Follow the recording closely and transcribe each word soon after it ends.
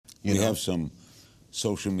We know? have some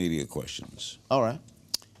social media questions. All right.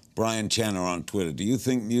 Brian Channer on Twitter. Do you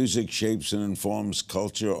think music shapes and informs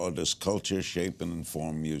culture, or does culture shape and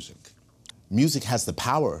inform music? Music has the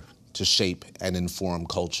power to shape and inform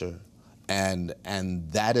culture. And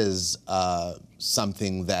that is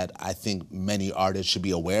something that I think many artists should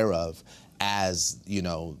be aware of as, you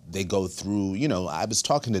know, they go through, you know, I was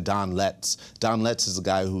talking to Don Letts. Don Letts is a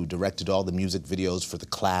guy who directed all the music videos for The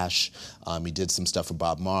Clash. He did some stuff for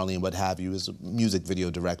Bob Marley and what have you. He was a music video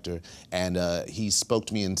director. And he spoke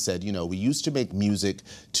to me and said, you know, we used to make music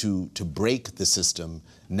to break the system.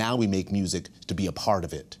 Now we make music to be a part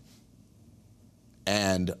of it.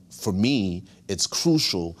 And for me, it's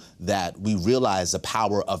crucial that we realize the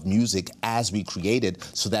power of music as we create it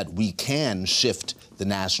so that we can shift the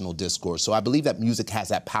national discourse. So I believe that music has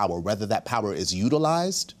that power. Whether that power is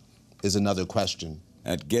utilized is another question.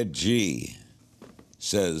 At Get G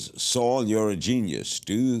says, Saul, you're a genius.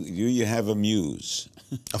 Do you have a muse?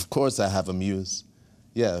 Of course I have a muse.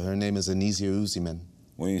 Yeah, her name is Anisia Uziman.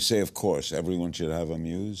 When you say of course, everyone should have a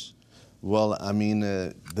muse? Well, I mean,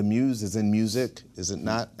 the muse is in music, is it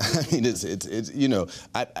not? I mean, it's you know,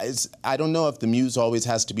 I don't know if the muse always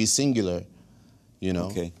has to be singular, you know?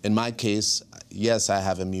 Okay. In my case, yes, I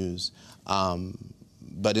have a muse,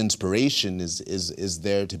 but inspiration is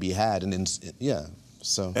there to be had, and yeah,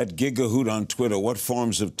 so. At Gigahoot on Twitter, what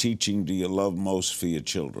forms of teaching do you love most for your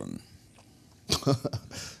children?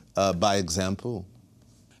 By example.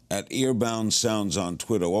 At Earbound Sounds on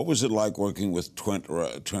Twitter, what was it like working with Trent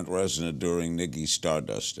Reznor during Niggy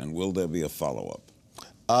Tardust, and will there be a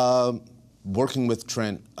follow-up? Working with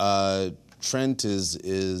Trent, Trent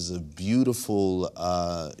is a beautiful,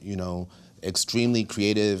 you know, extremely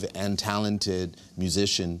creative and talented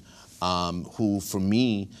musician who, for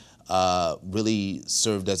me, really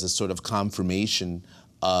served as a sort of confirmation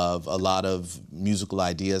of a lot of musical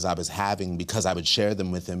ideas I was having, because I would share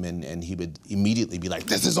them with him and he would immediately be like,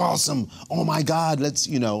 this is awesome, oh my God, let's,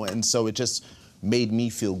 you know, and so it just made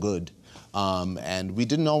me feel good. And we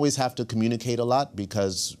didn't always have to communicate a lot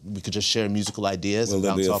because we could just share musical ideas. Will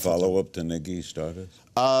there be a follow-up to Niggy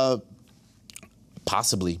Tardust?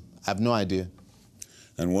 Possibly, I have no idea.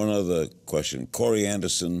 And one other question, Corey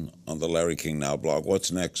Anderson on the Larry King Now blog,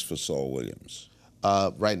 what's next for Saul Williams?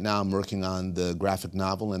 Right now I'm working on the graphic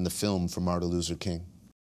novel and the film for Martin Luther King.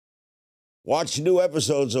 Watch new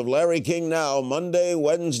episodes of Larry King Now Monday,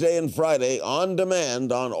 Wednesday, and Friday on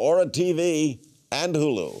demand on Aura TV and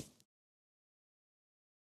Hulu.